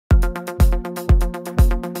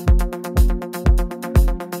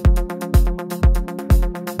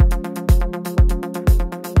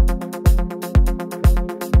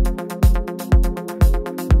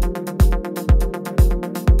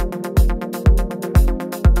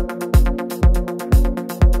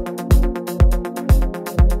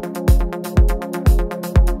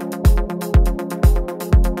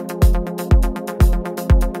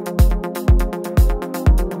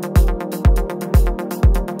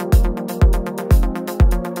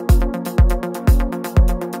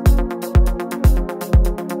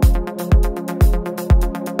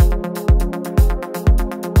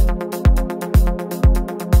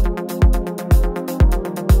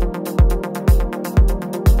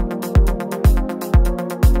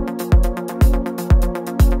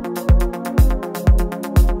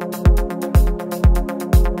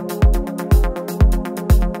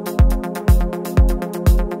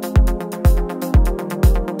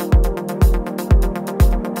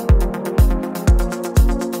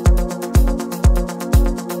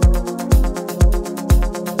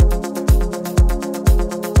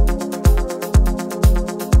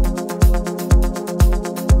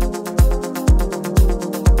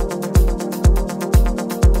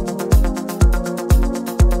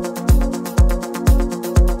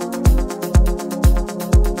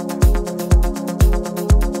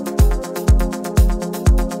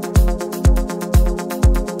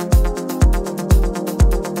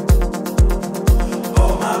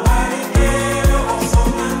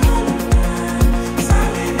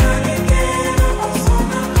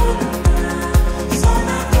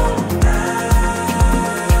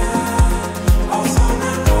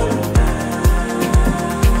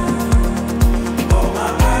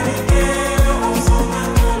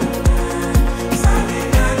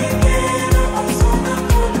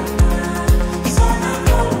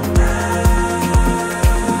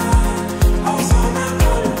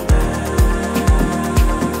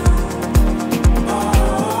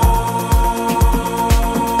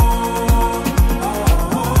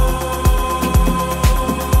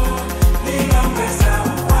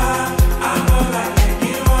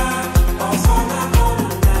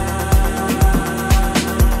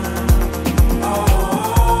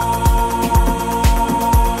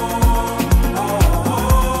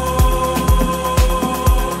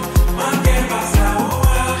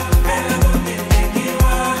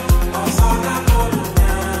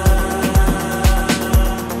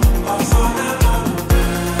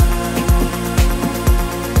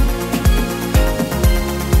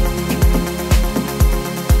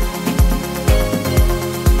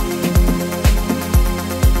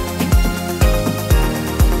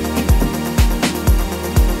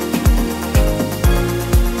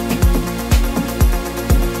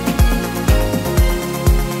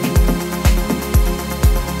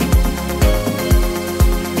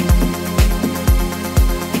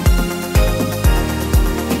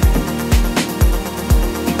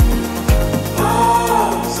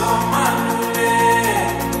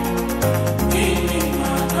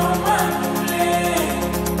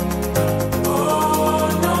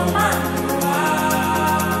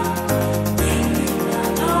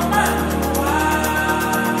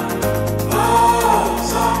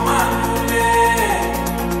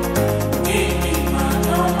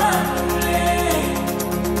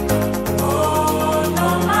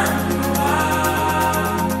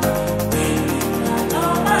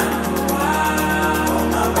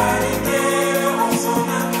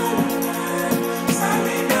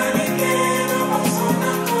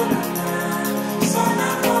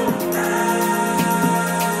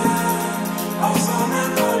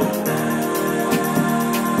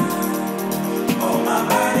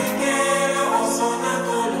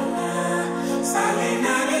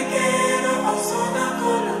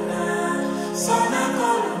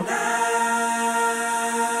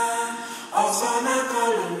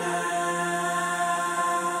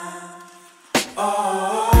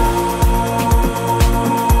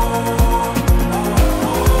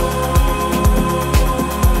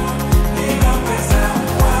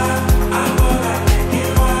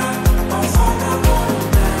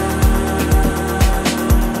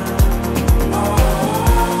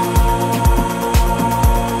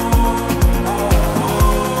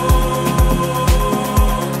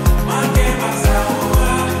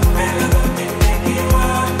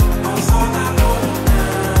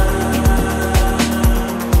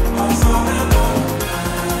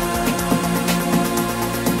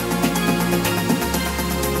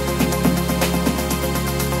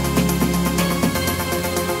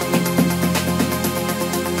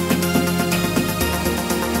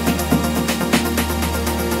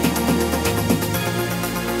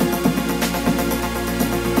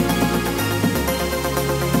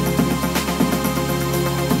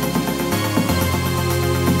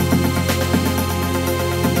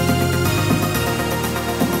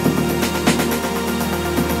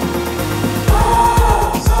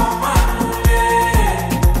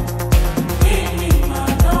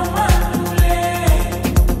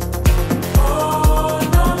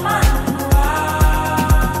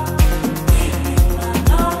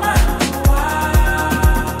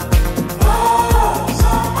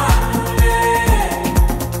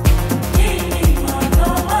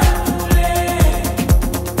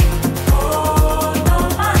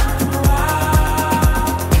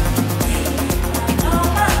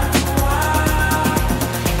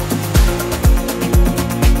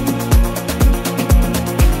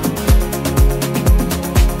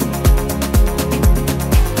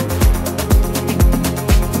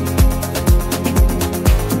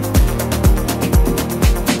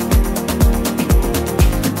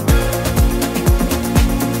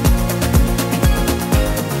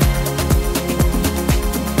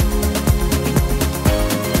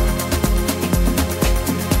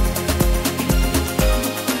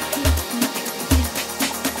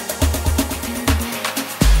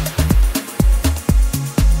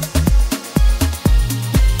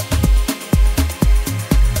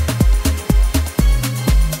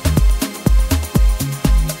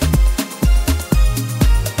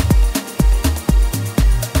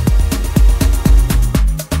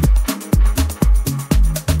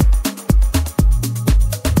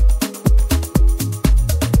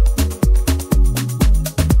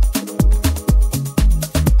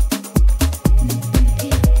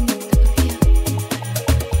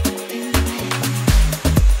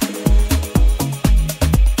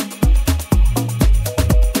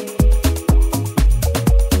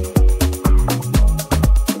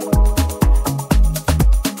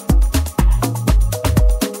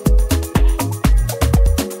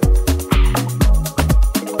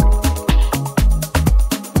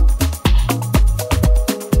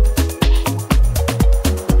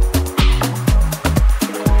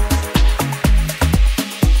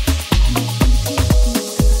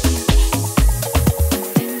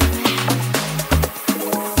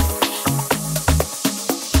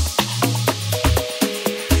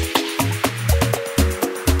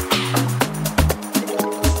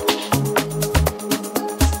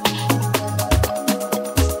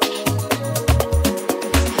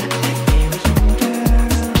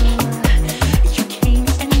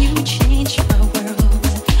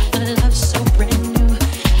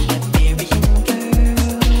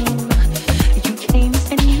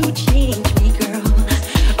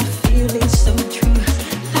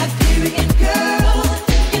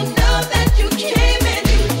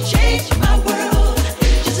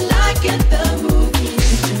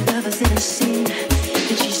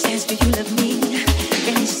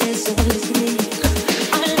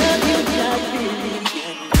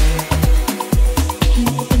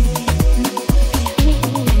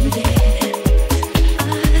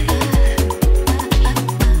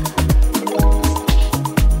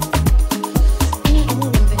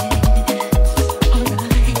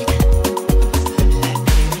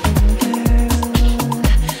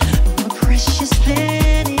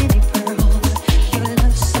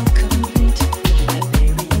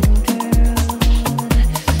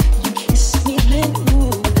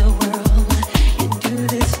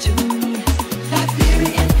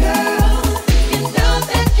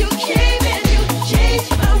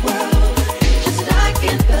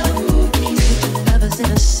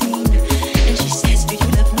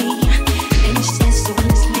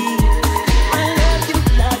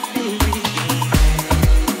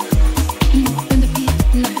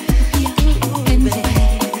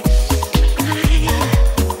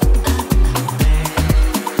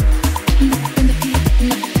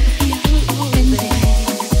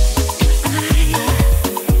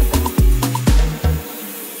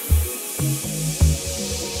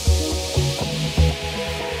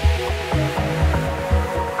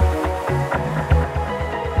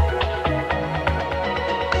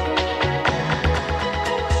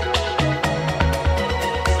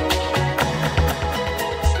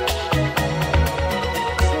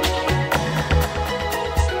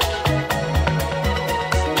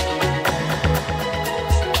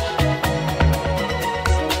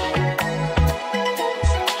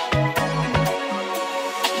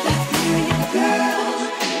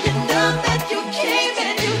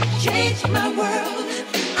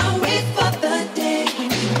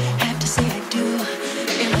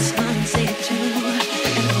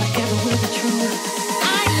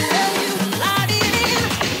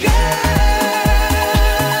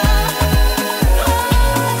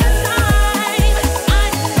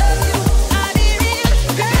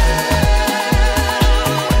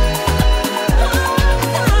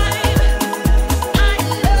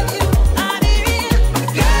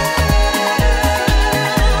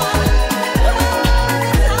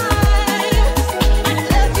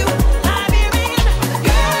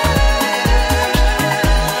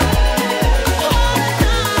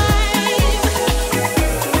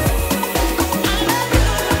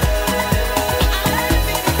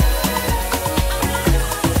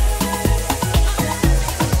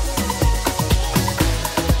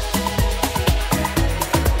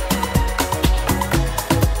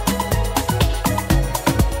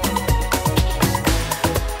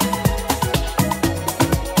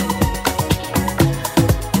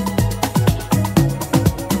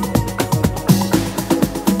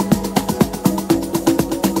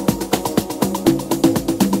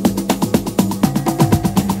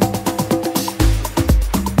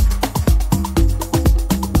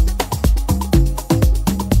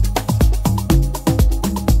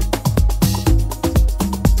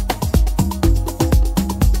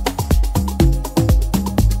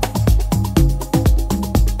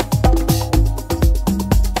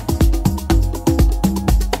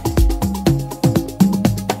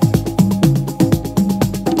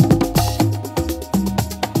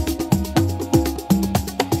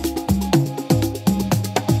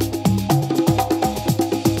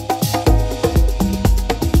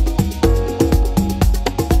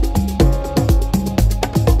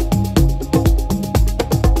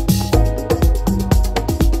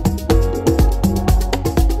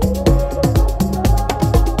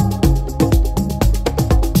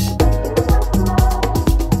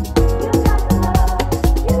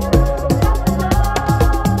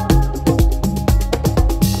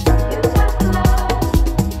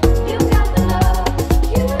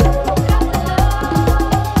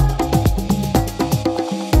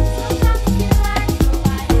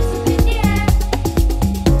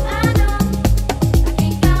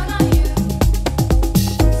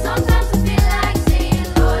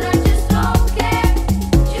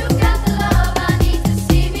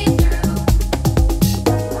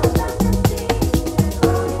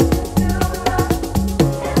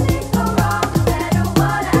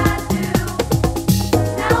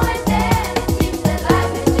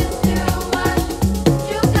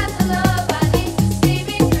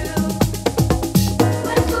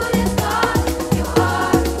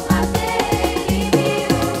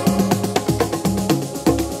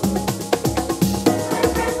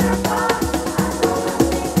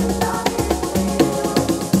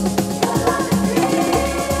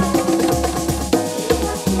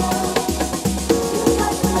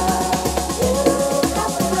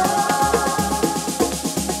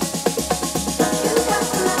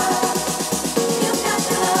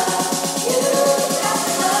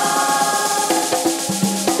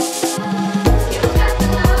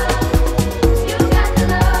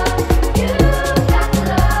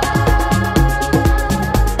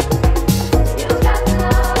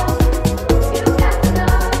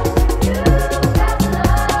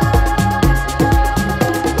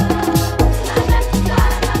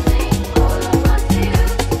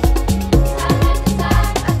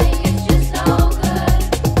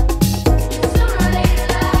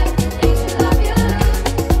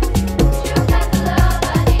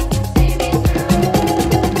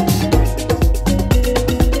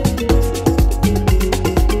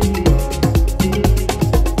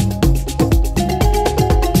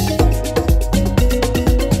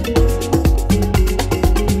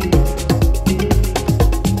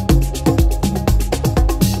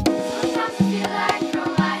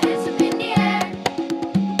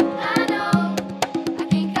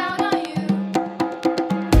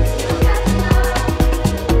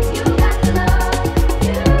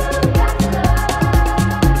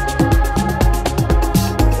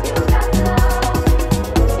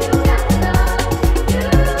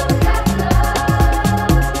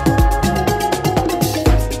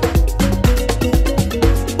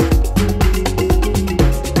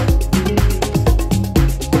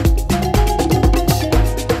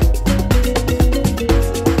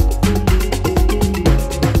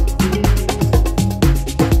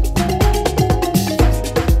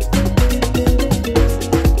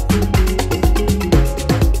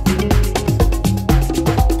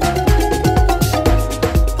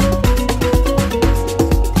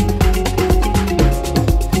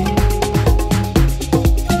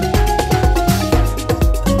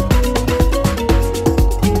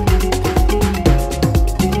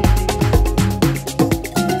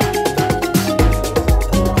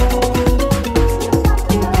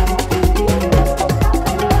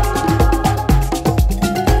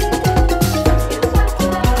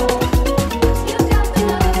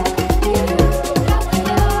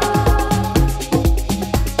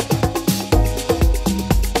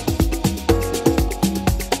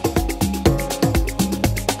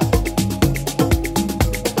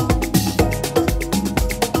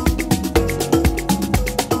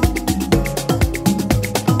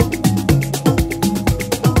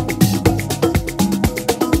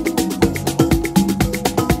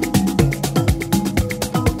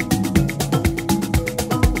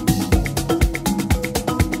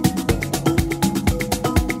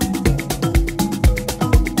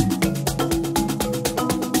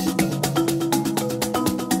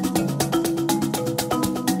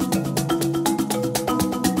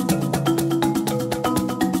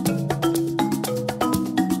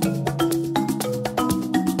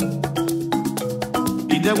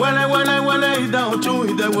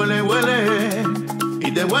de huele, huele.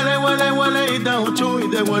 Y de huele, huele, huele. Y tauchu y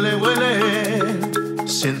de huele, huele.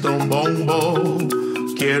 Siento un bombo,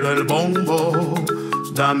 quiero el bombo.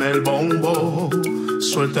 Dame el bombo,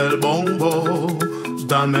 suelta el bombo.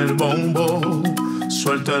 Dame el bombo,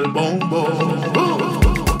 suelta el bombo.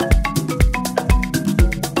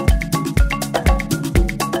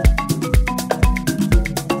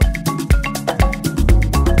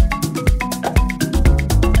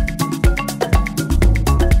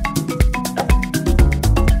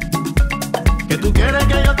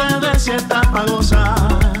 Si estás pa' gozar,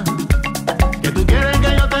 que tú quieres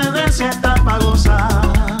que yo te dé si estás pa' gozar.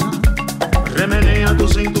 Remenea tu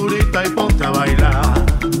cinturita y ponte a bailar.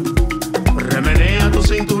 Remenea tu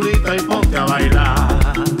cinturita y ponte a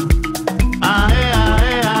bailar. Ae,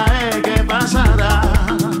 ae, ae, ¿qué pasará?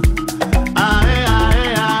 Ae,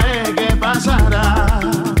 ae, ae, ¿qué pasará?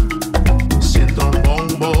 Siento un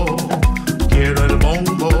bombo, quiero el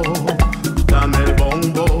bombo. Dame el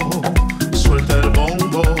bombo, suelta el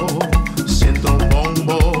bombo.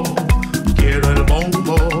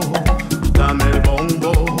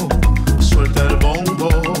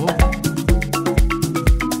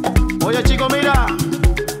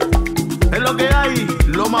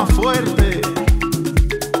 Lo más fuerte.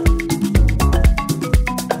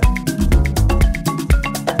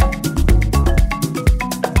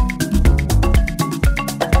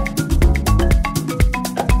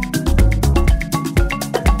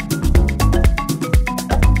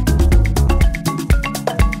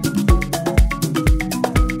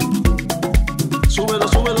 Súbelo,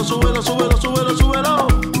 súbelo, súbelo, súbelo, súbelo, súbelo.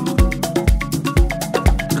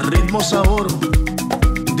 Ritmo, sabor.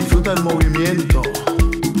 Disfruta el movimiento.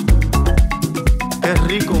 Qué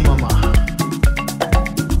rico, mamá.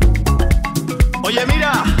 Oye,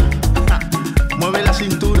 mira, mueve la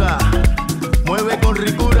cintura, mueve con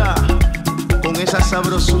ricura, con esa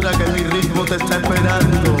sabrosura que mi ritmo te está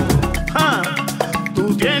esperando. ¡Ja!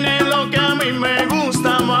 Tú tienes lo que a mí me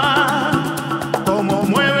gusta más, como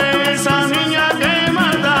mueve esa niña que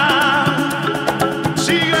mata.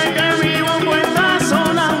 Sigue que mi bombo está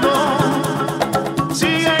sonando,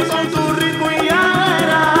 sigue con tu ritmo y ya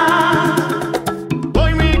verás.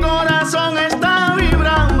 Hoy mi corazón está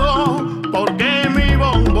vibrando, porque mi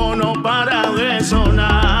bombo no para de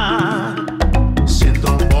sonar.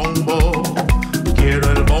 Siento un bombo,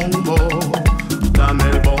 quiero el bombo. Dame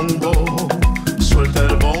el bombo, suelta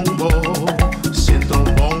el bombo.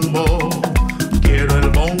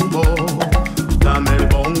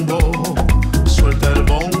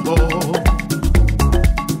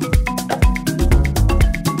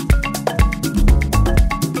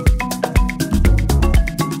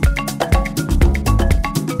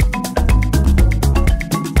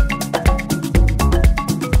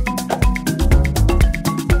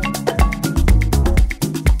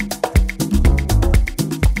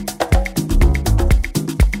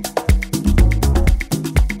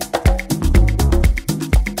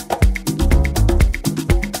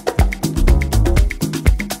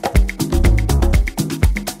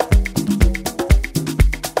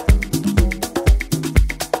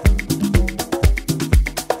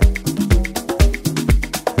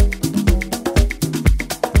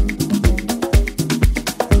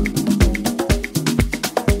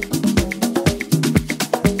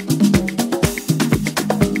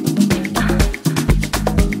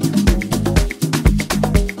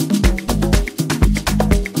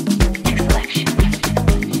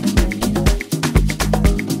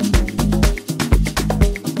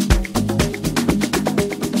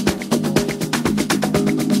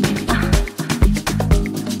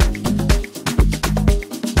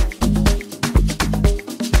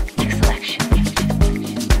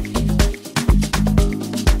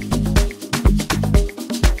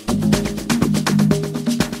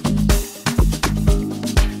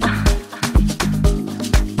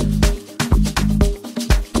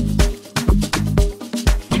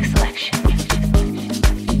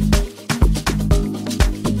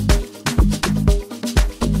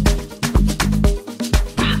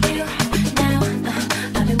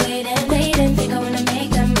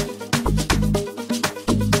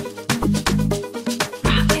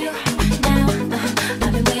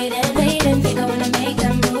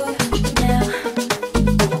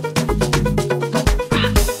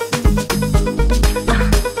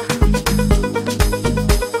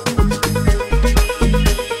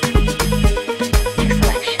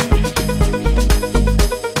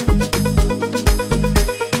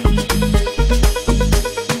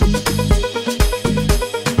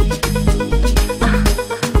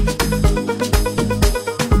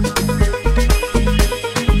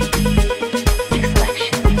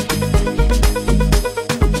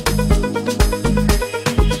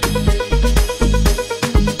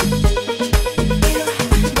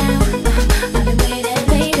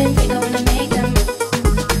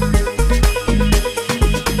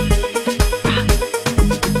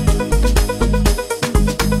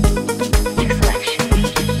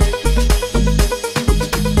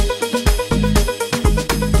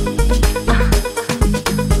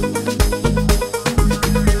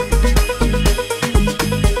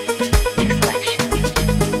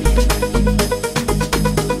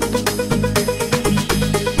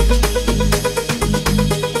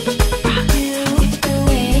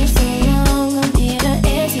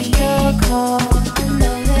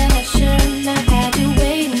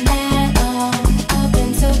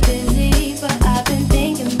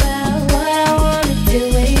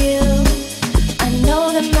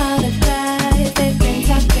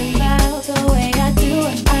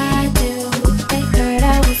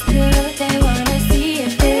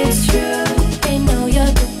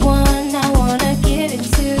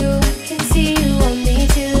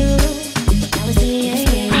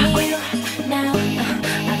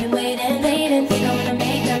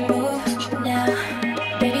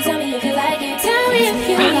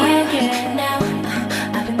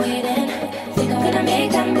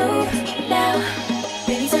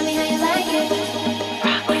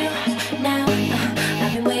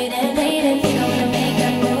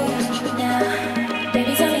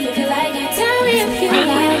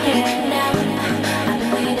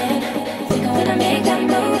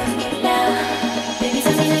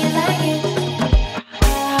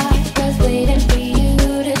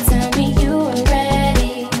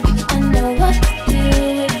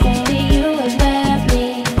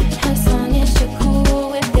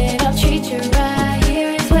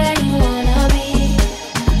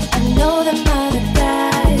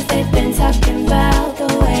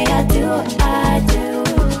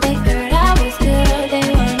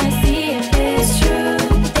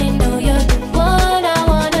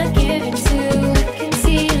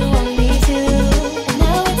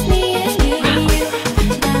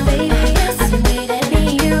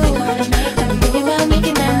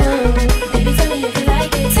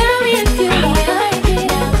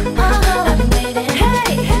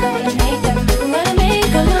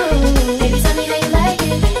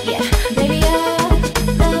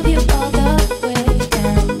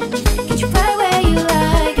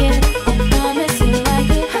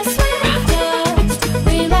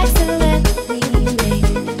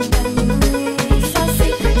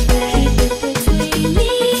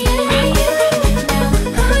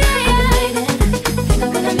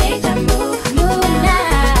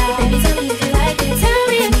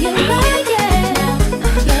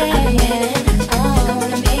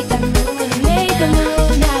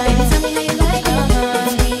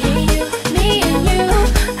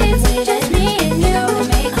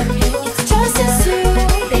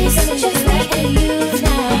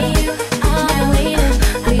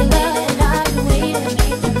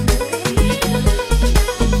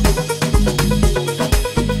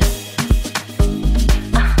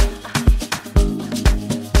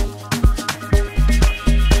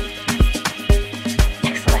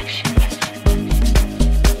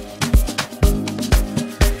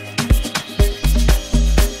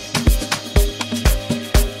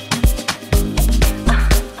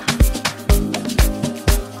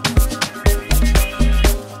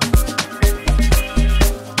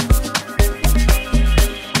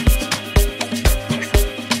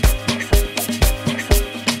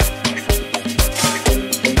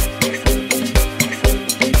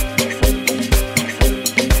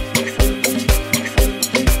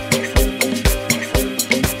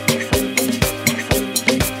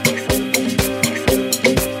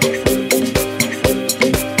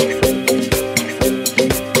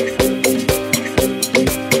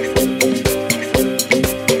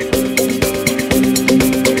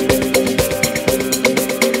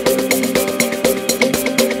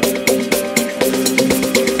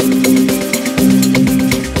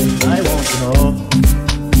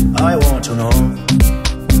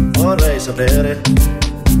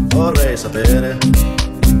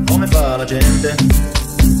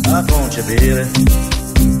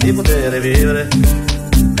 poter vivere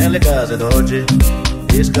nelle case d'oggi,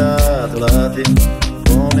 gli scatolati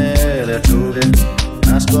come le acciughe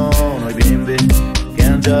nascono i bimbi che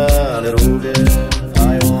han già le rughe.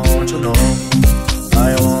 I want to know,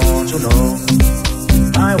 I want to know,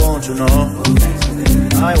 I want to know,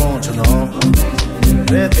 I want to know,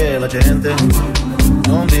 perché la gente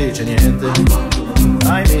non dice niente.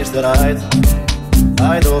 Ai Mr. Hyde,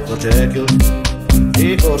 ai Dr. Jekyll,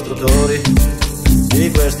 i costruttori di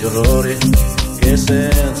questi orrori che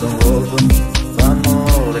senza un volto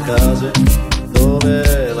fanno le case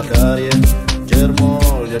dove la carie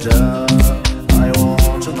germoglia già. I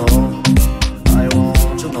want to know, I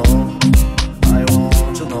want to know, I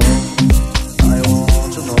want to know, I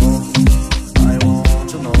want to know, I want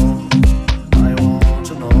to know, I want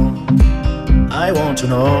to know, I want to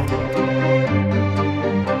know.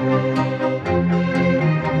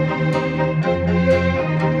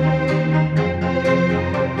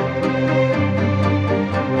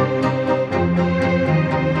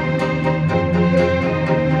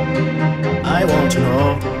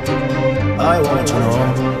 I want to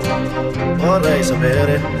know,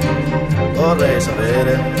 vorrei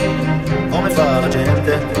sapere come fa la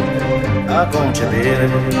gente a concepire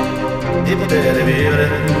di poter vivere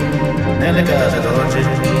nelle case d'oggi.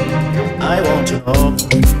 I want to know,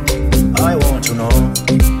 I want to know,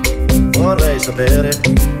 vorrei sapere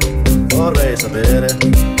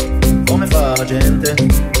come fa la gente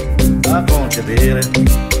a concepire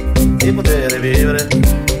di poter vivere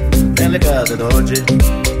nelle case d'oggi.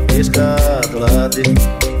 Gli scatolati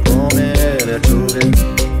come le acciughe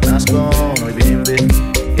nascono i bimbi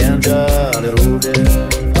che han già le rughe.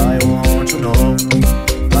 I want to know,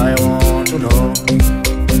 I want to know,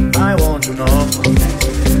 I want to know,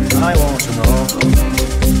 I want to know,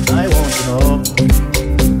 I want to know,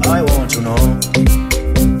 I want to know.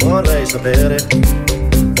 Vorrei sapere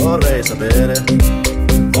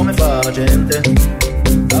come fa la gente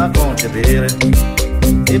a concepire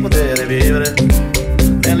di poter vivere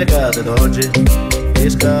nelle case d'oggi. Gli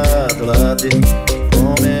scatolati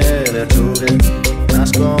come le acciughe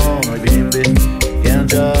nascono i bimbi che han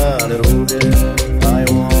già le rughe. I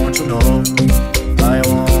want to know, I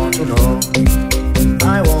want to know,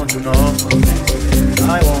 I want to know,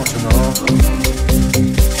 I want to know.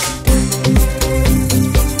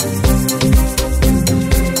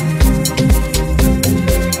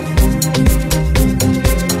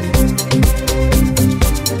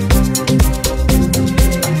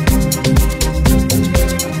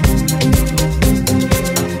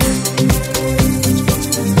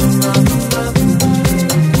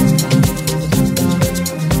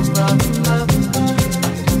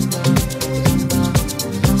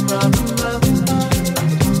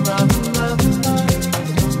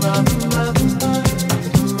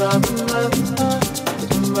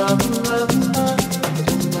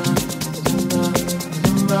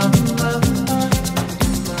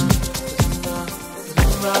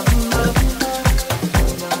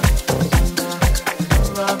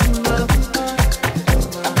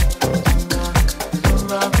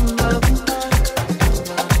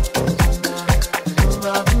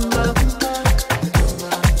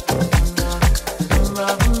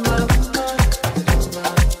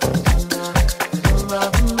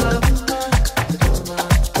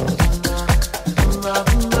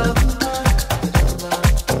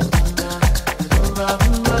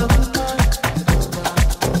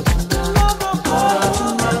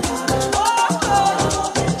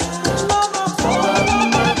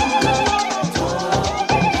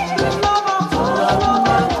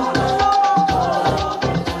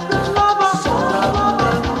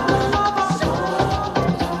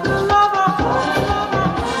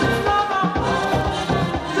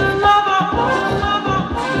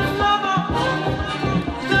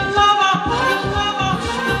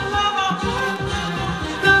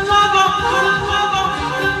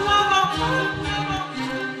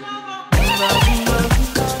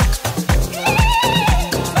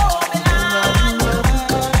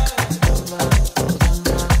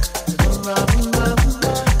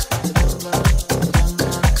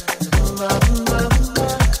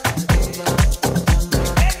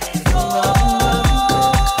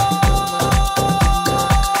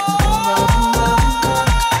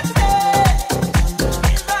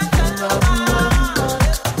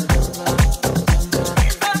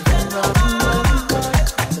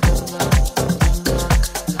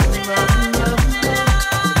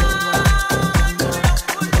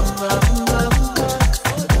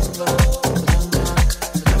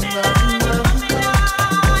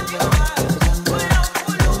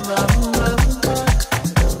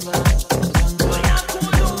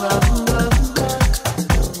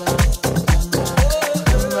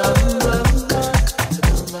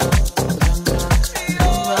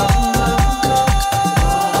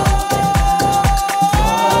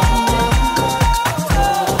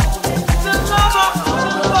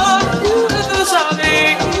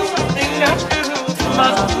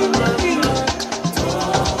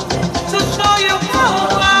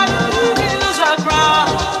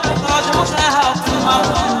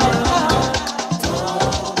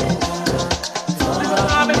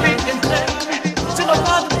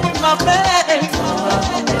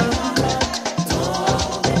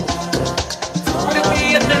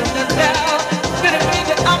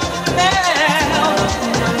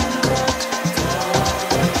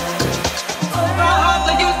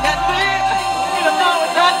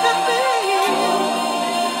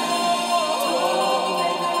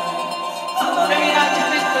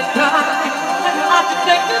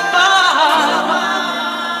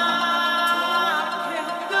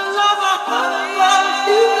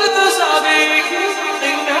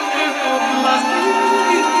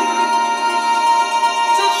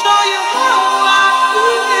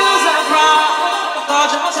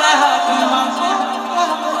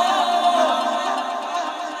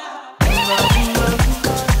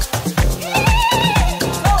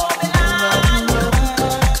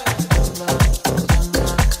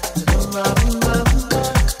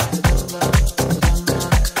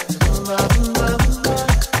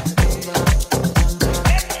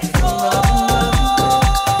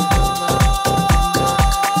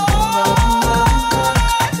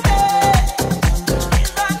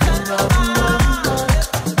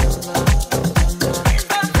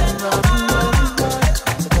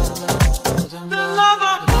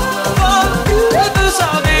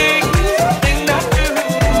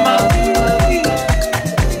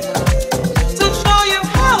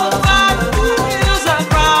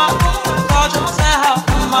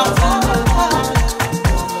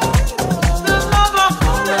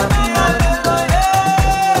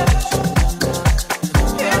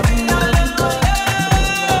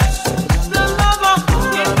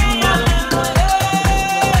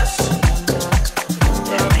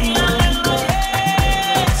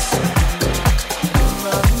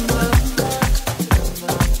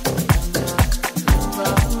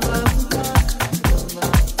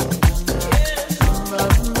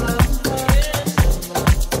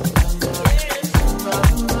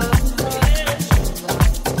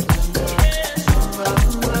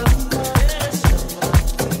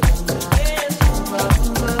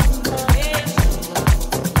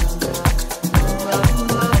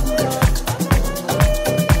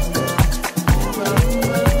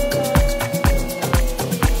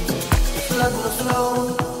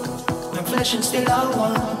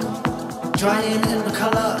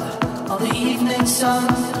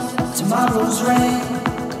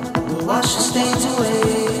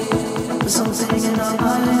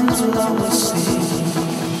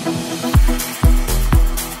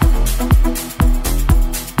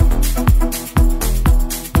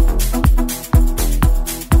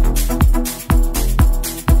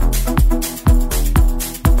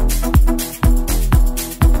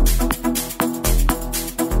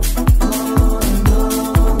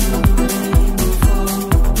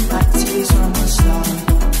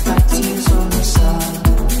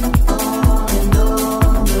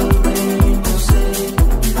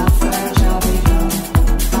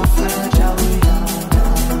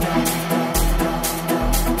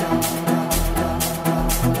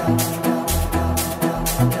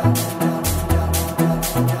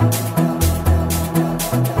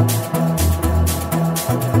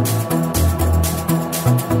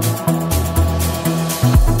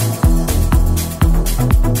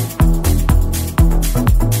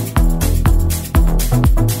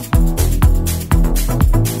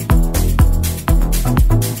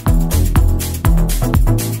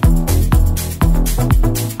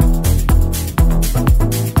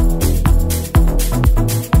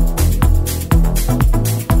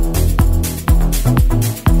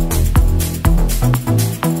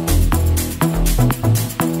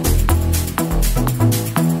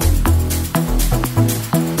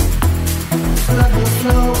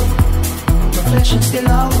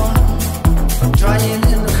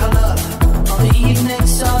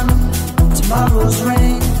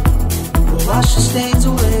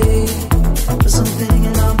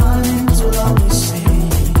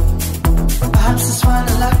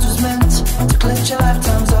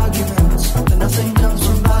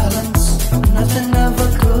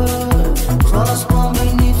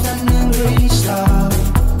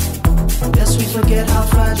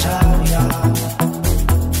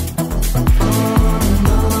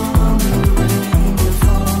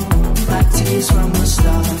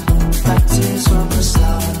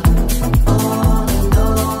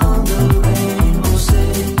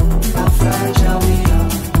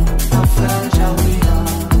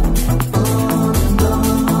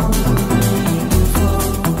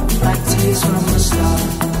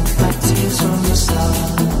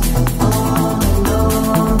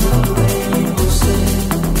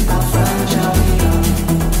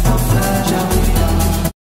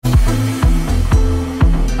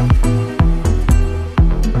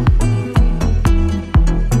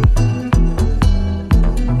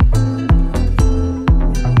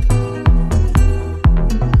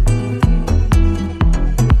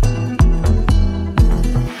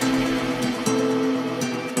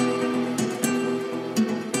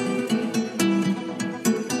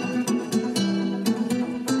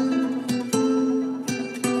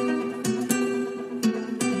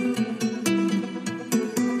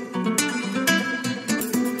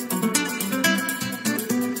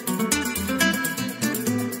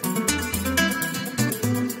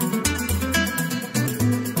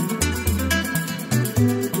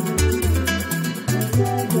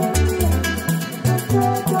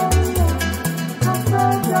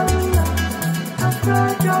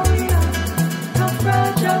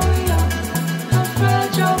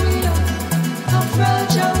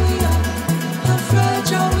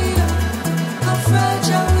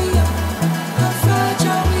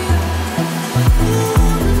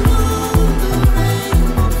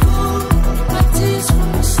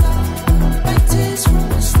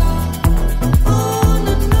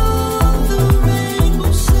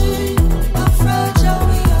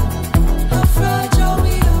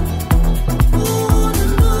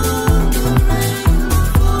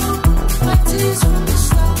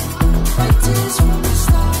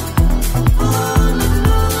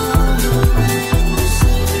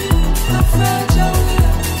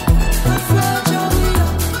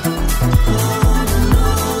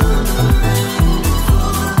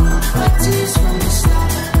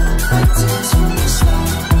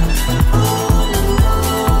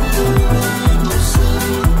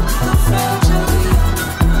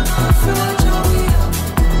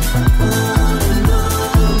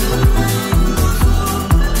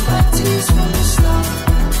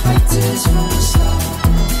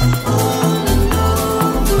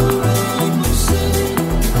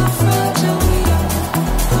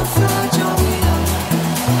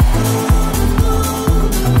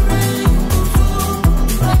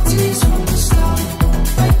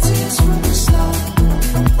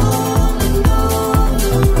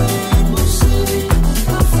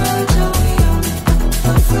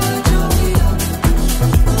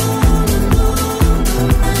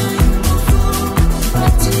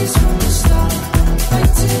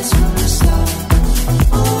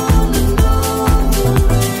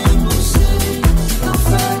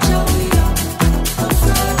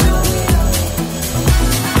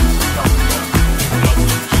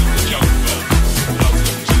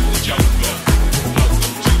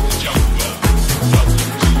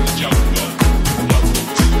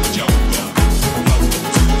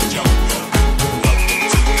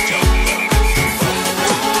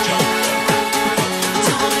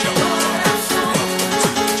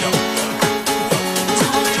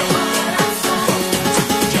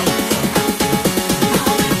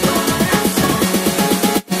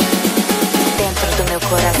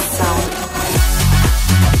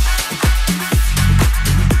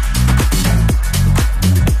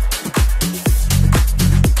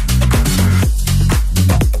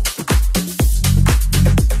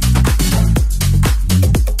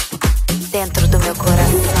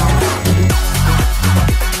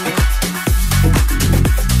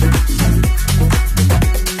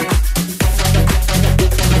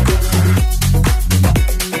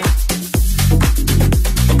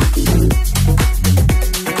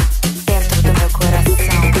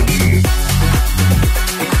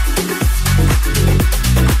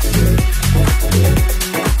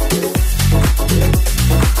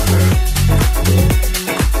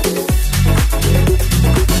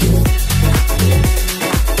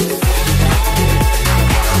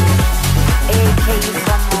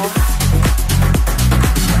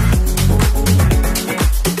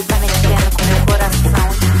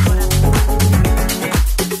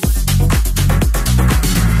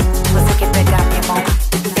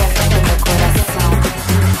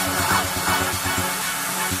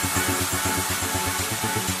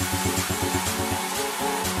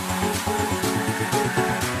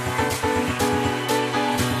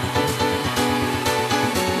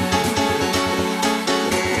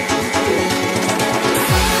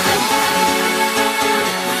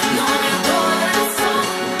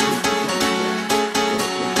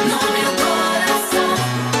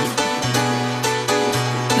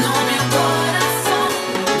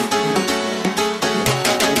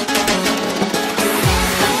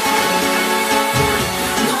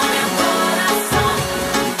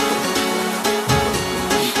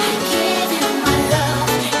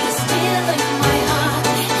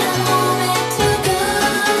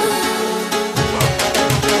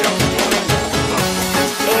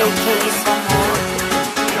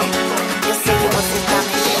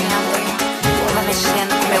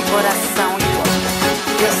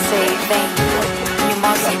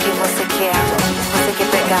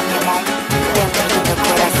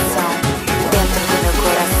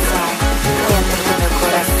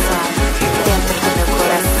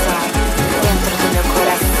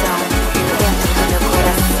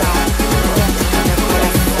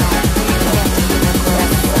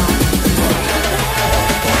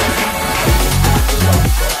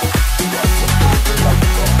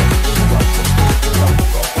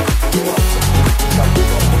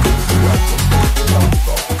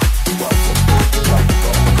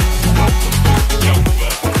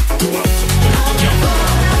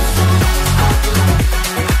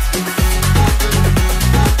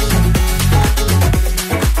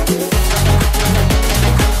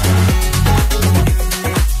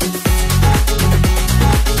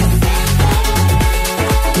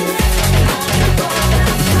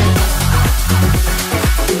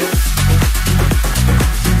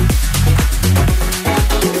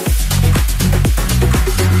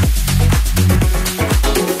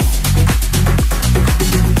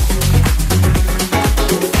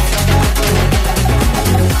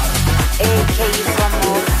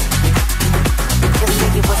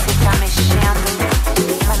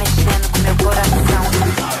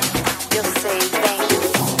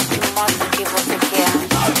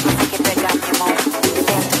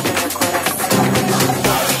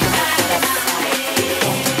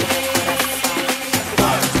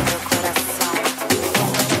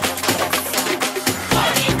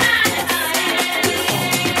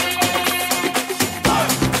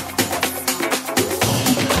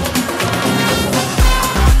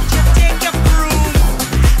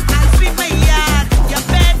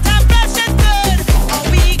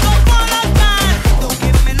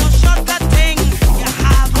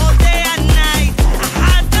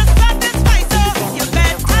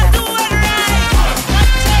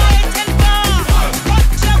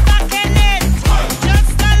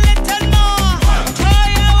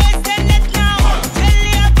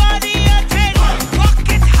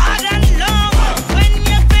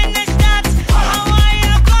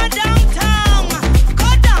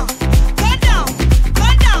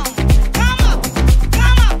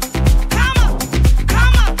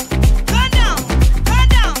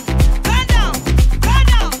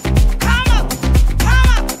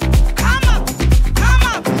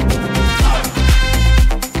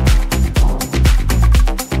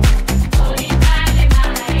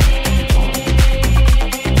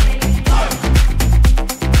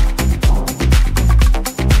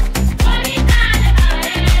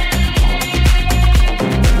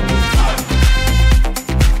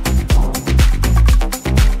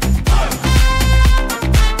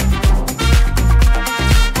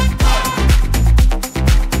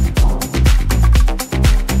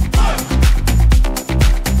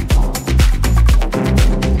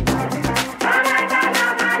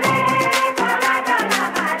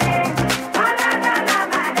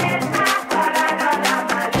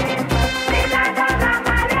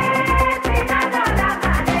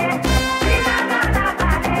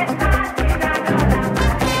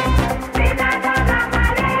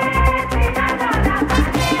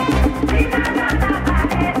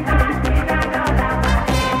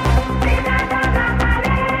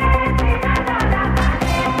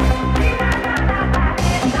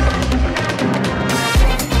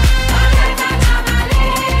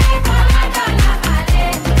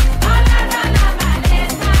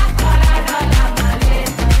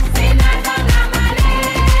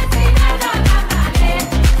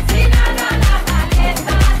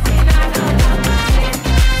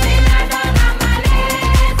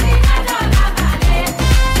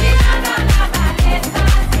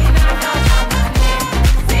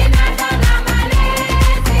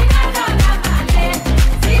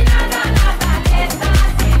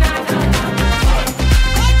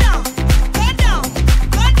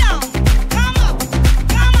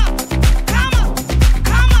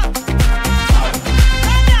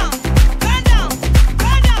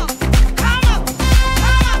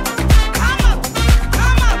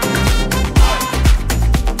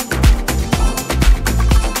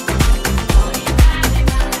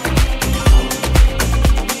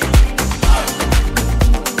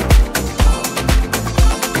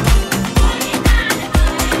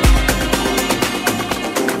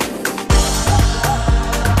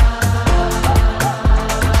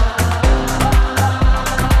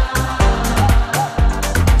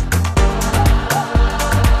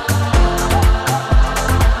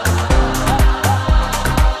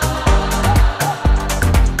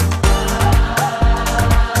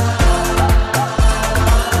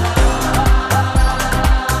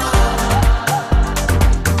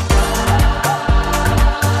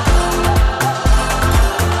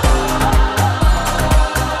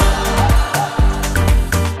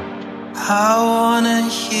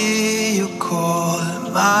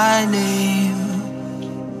 my name.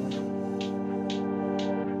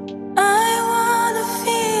 I wanna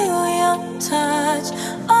feel your touch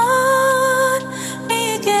on me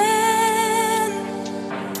again.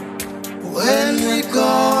 When you're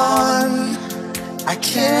gone, I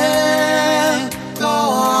can't go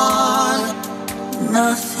on.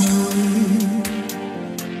 Nothing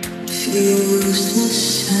feels the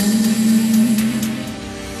same.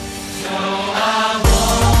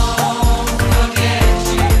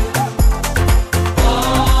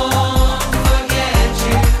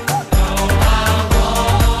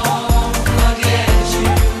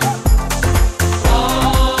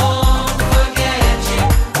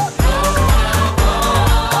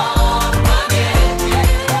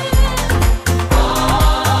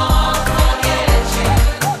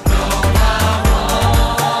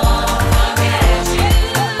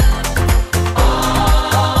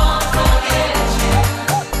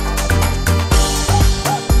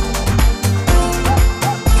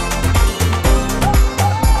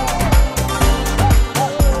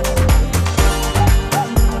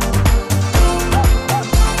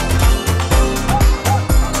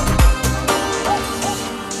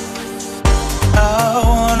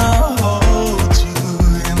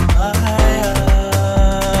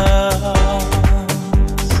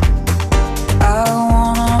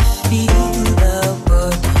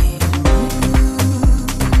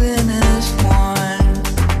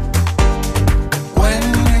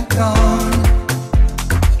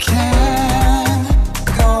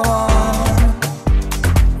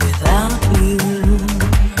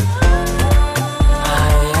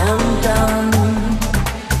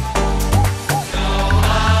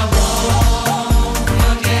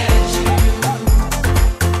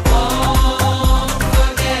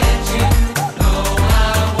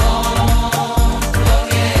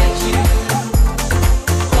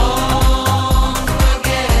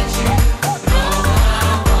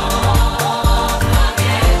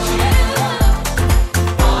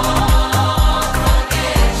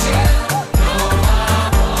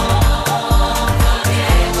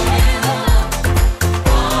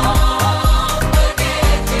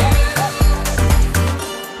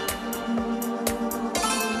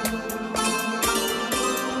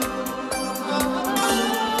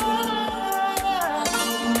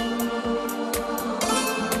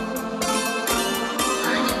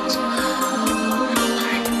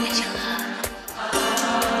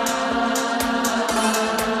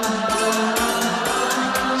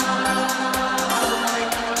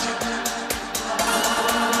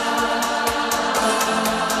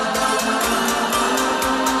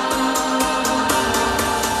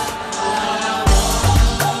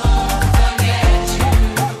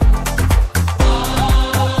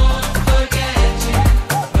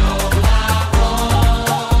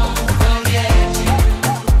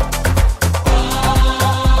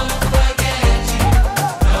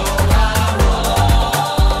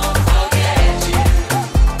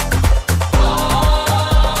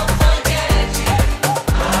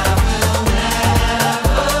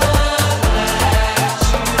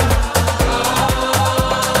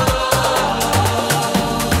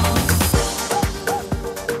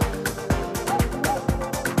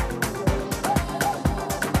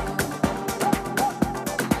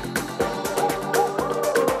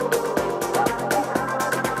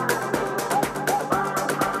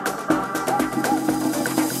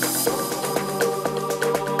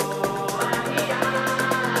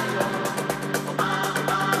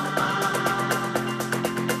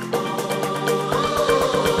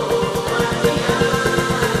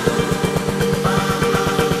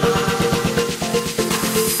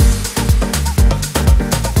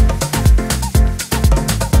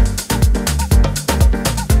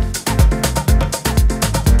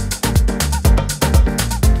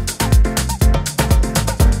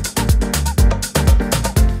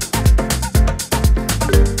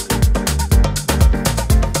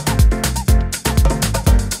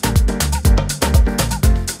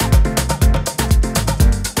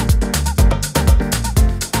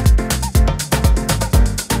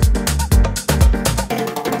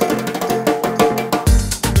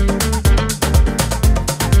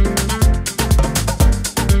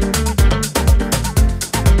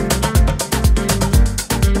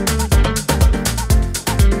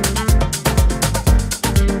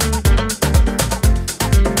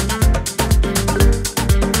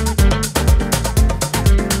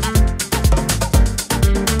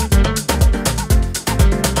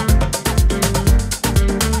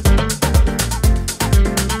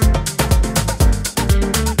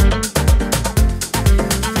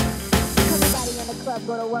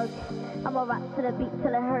 I'ma rock to the beat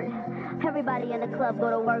till it hurt. Everybody in the club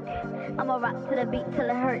go to work. I'ma rock to the beat till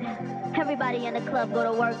it hurt. Everybody in the club go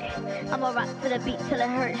to work. I'ma rock to the beat till it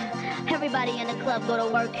hurt. Everybody in the club go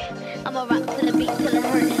to work. I'ma rock to the beat till it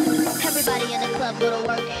hurt. Everybody in the club go to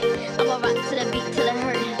work. I'ma rock to the beat till it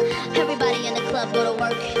hurt. Everybody in the club go to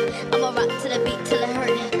work. I'ma rock to the beat till it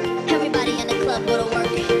hurt. Everybody in the club go to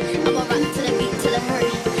work. I'ma rock to the beat till it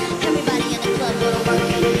hurt. Everybody in the club go to work.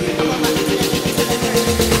 I'ma rock to the beat till it hurt.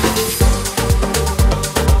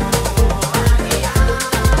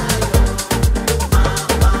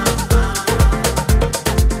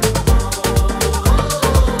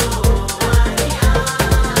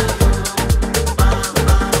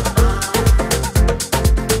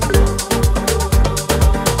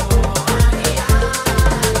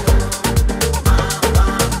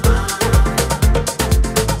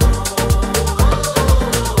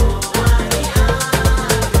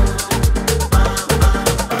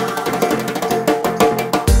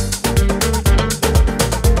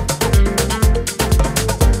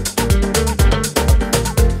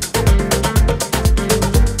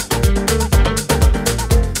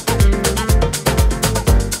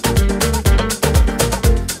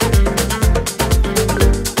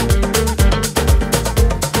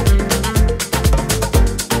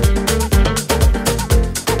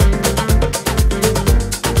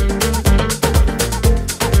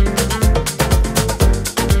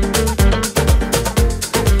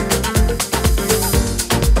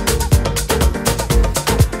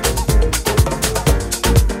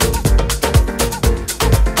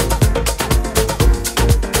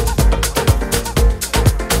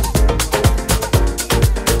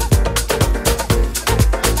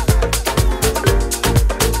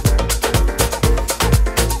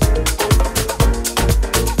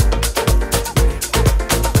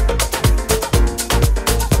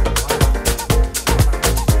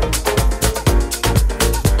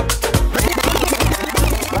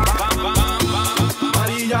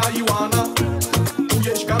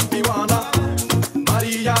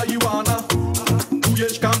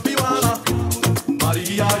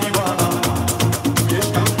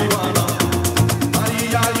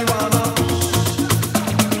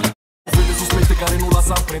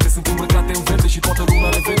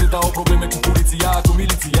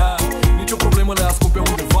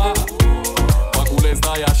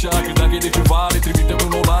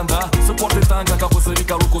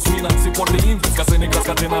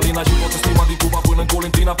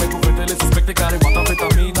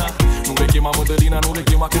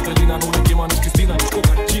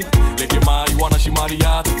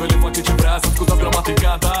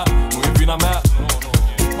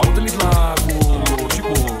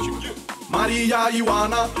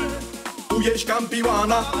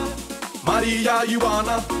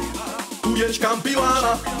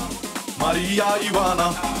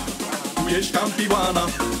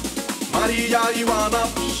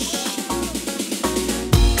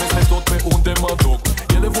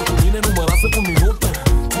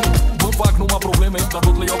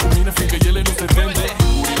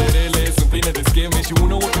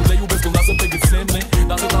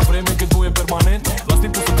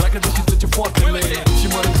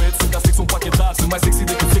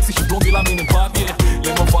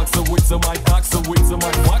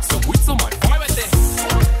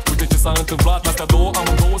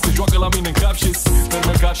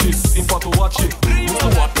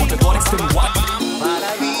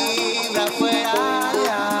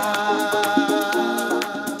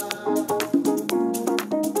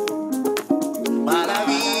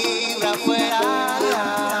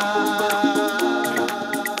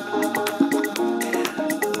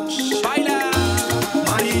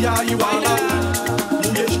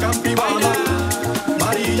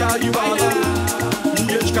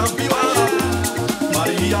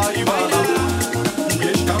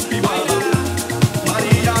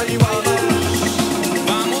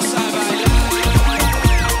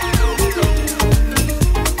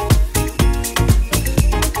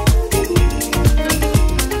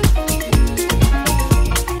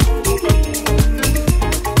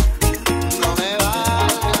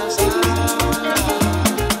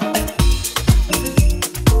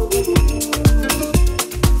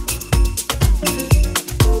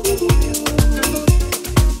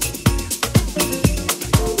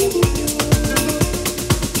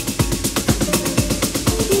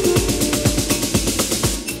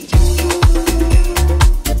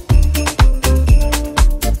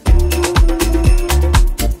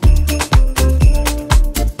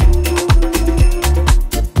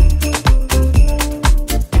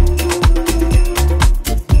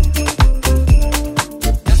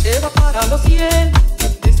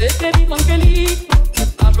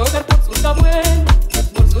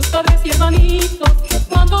 padres y hermanitos.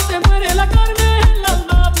 Cuando se muere la carne, el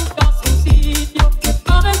alma busca su sitio.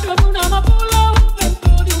 Adentro de una amapola o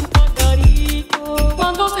dentro de un pajarito.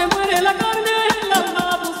 Cuando se muere la carne, el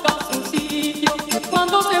alma busca su sitio.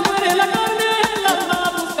 Cuando se muere la carne, el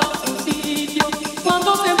alma busca su sitio.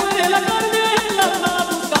 Cuando se muere la carne, el alma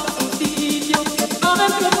busca su sitio.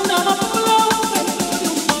 Adentro de una amapola o dentro de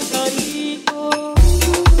un pajarito.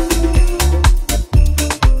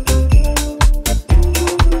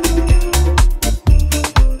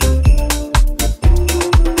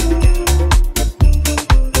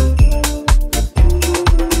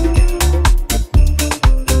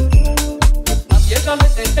 Lo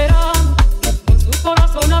esperan con su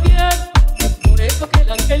corazón abierto, por eso que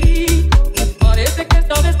el angelito parece que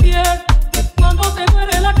está despierto. Cuando se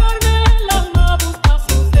muere la carne, el alma busca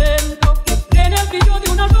su centro, en el brillo de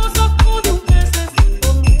una rosa o de un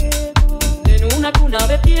pececito negro. En una cuna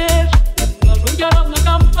de tierra arrullará una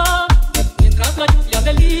campana, mientras la lluvia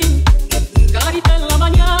me limpia su carita en la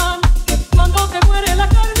mañana. Cuando se muere la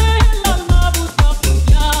carne, el alma busca su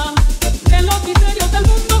llanto, en los misterios del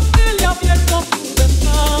mundo se le ha abierto su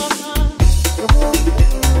ventana.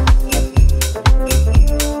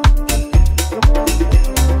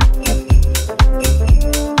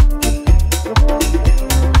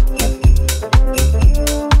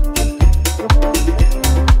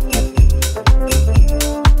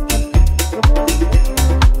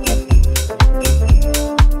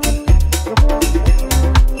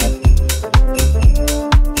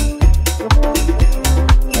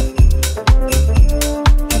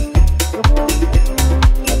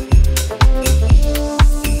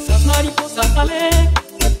 Las mariposas alegres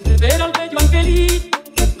de ver al bello angelito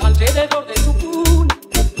alrededor de su cuna,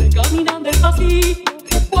 que caminan despacito.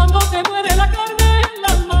 Cuando se muere la carne, el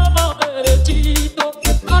alma va derechito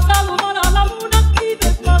a saludar a la luna y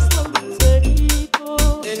de paso al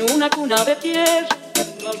lucerito. En una cuna de tierra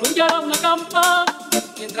arrullará una campana,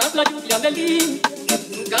 mientras la lluvia le limpia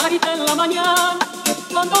su carita en la mañana.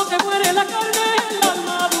 Cuando se muere la carne, el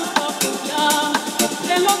alma busca su llanto,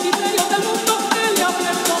 en los misterios del mundo se le ha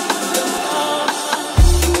abierto